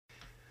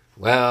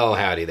Well,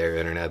 howdy there,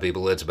 Internet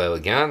people. It's Bo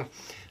again.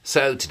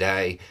 So,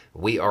 today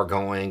we are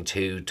going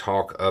to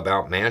talk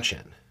about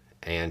Manchin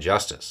and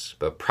justice,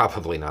 but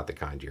probably not the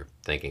kind you're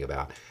thinking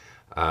about,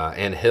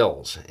 and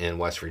Hills in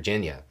West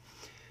Virginia,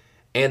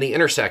 and the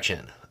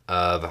intersection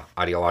of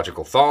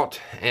ideological thought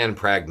and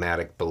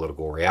pragmatic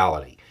political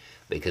reality,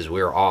 because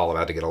we're all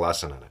about to get a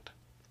lesson in it.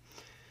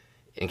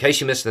 In case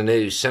you missed the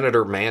news,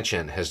 Senator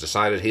Manchin has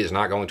decided he is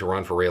not going to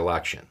run for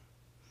re-election.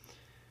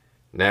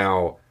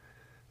 Now,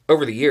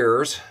 over the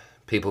years,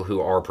 people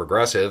who are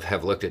progressive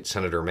have looked at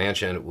Senator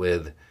Manchin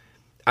with,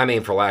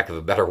 for lack of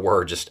a better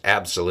word, just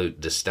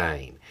absolute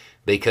disdain.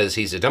 Because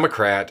he's a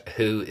Democrat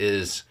who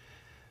is,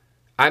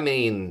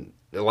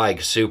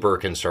 super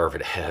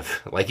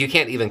conservative. Like, you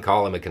can't even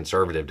call him a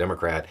conservative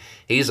Democrat.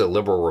 He's a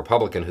liberal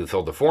Republican who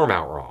filled the form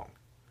out wrong.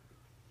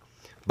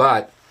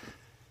 But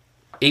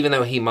even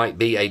though he might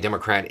be a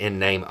Democrat in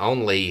name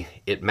only,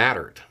 it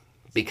mattered.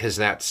 Because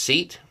that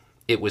seat,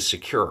 it was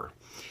secure.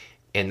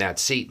 And that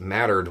seat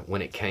mattered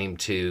when it came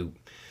to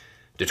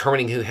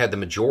determining who had the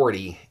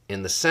majority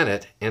in the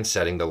Senate and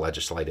setting the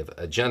legislative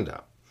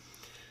agenda.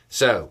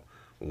 So,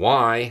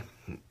 why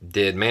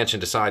did Manchin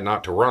decide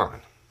not to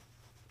run?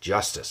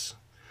 Justice.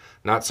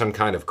 Not some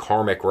kind of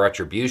karmic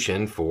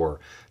retribution for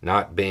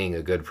not being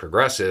a good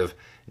progressive.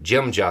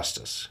 Jim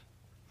Justice.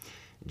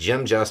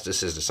 Jim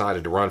Justice has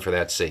decided to run for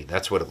that seat.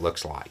 That's what it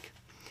looks like.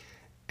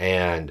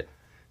 And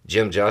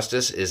Jim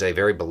Justice is a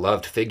very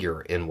beloved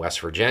figure in West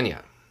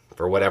Virginia,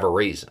 for whatever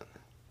reason.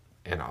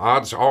 And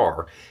odds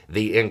are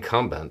the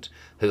incumbent,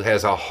 who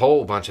has a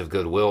whole bunch of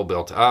goodwill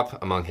built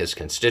up among his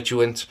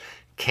constituents,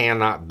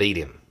 cannot beat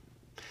him.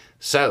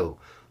 So,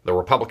 the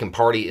Republican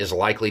Party is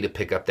likely to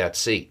pick up that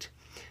seat.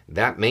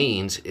 That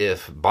means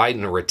if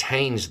Biden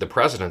retains the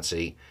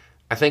presidency,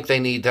 I think they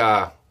need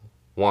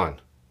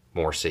one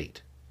more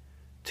seat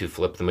to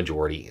flip the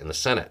majority in the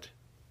Senate.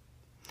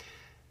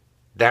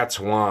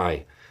 That's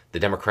why the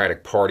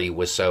Democratic Party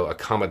was so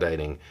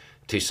accommodating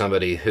to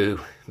somebody who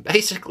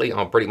basically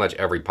on pretty much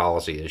every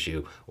policy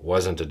issue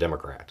wasn't a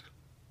Democrat.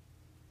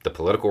 The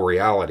political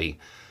reality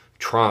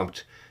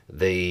trumped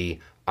the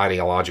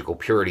ideological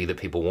purity that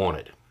people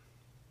wanted.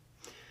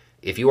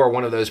 If you are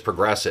one of those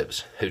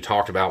progressives who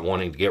talked about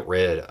wanting to get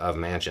rid of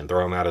Manchin,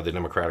 throw him out of the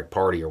Democratic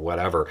Party or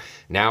whatever,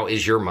 now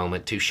is your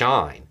moment to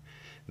shine,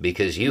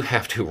 because you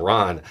have to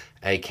run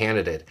a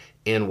candidate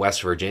in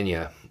West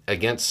Virginia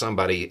against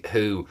somebody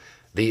who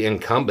the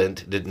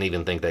incumbent didn't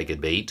even think they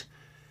could beat.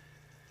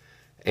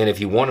 And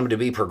if you want them to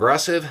be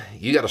progressive,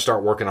 you got to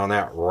start working on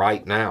that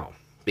right now,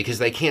 because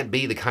they can't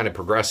be the kind of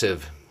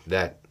progressive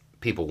that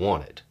people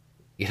wanted.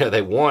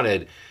 They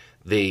wanted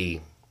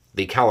the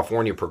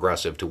California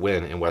progressive to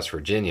win in West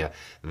Virginia.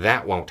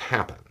 That won't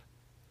happen.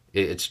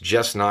 It's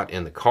just not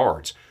in the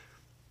cards.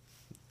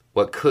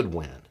 What could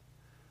win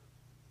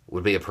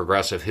would be a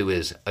progressive who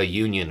is a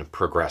union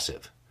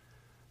progressive,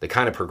 the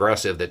kind of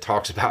progressive that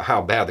talks about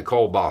how bad the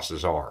coal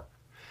bosses are.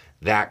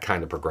 That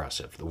kind of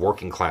progressive, the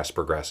working class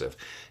progressive.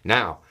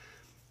 Now,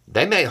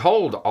 they may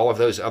hold all of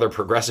those other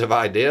progressive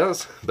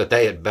ideas, but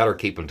they had better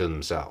keep them to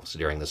themselves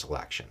during this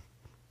election.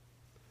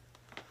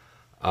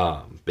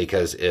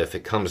 Because if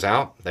it comes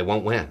out, they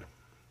won't win.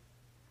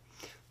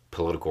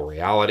 Political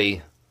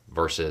reality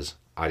versus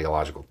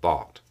ideological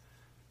thought.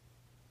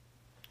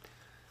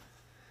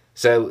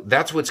 So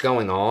that's what's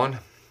going on.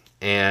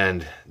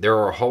 And there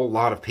are a whole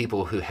lot of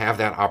people who have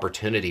that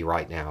opportunity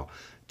right now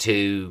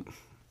to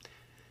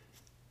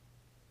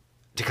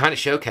kind of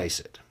showcase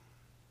it.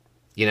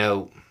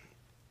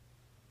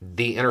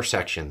 The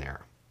intersection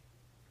there.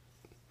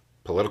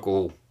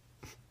 Political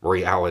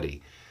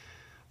reality,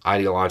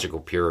 ideological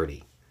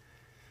purity.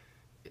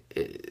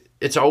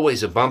 It's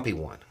always a bumpy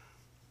one.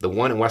 The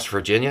one in West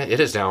Virginia, it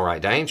is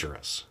downright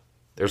dangerous.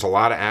 There's a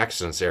lot of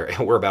accidents there,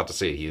 and we're about to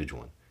see a huge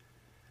one.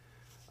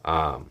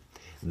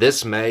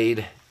 This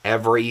made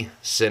every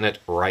Senate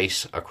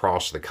race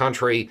across the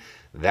country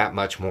that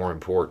much more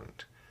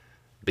important.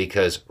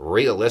 Because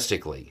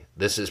realistically,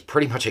 this is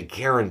pretty much a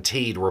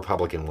guaranteed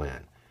Republican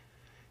win.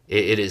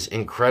 It is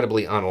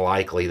incredibly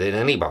unlikely that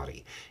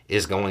anybody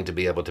is going to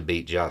be able to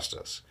beat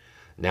Justice.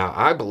 Now,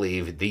 I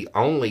believe the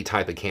only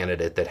type of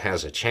candidate that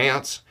has a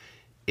chance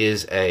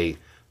is a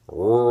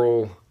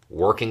rural,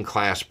 working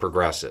class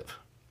progressive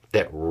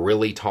that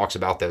really talks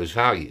about those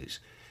values.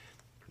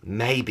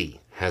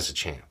 Maybe has a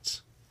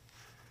chance.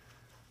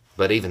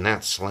 But even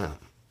that's slim.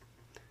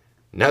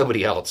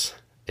 Nobody else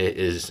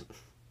is...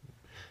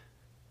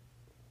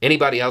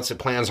 Anybody else that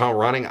plans on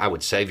running, I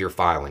would save your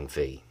filing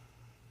fee.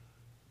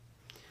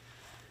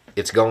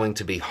 It's going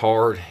to be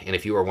hard, and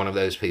if you are one of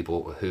those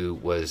people who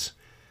was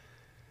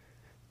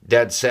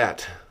dead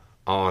set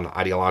on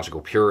ideological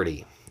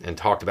purity and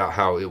talked about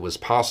how it was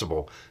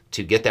possible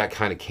to get that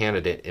kind of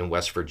candidate in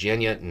West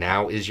Virginia,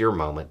 now is your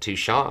moment to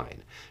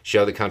shine.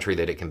 Show the country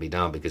that it can be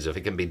done, because if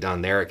it can be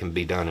done there, it can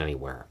be done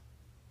anywhere.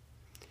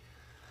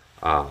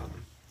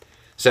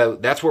 So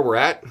that's where we're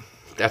at.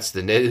 That's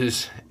the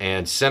news.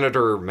 And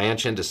Senator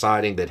Manchin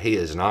deciding that he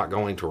is not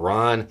going to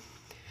run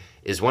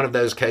is one of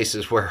those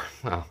cases where,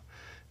 well,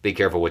 be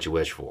careful what you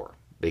wish for.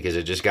 because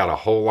it just got a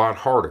whole lot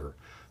harder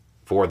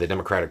for the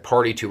Democratic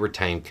Party to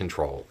retain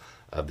control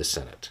of the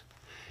Senate.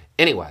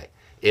 Anyway,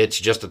 it's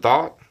just a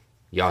thought.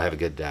 Y'all have a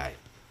good day.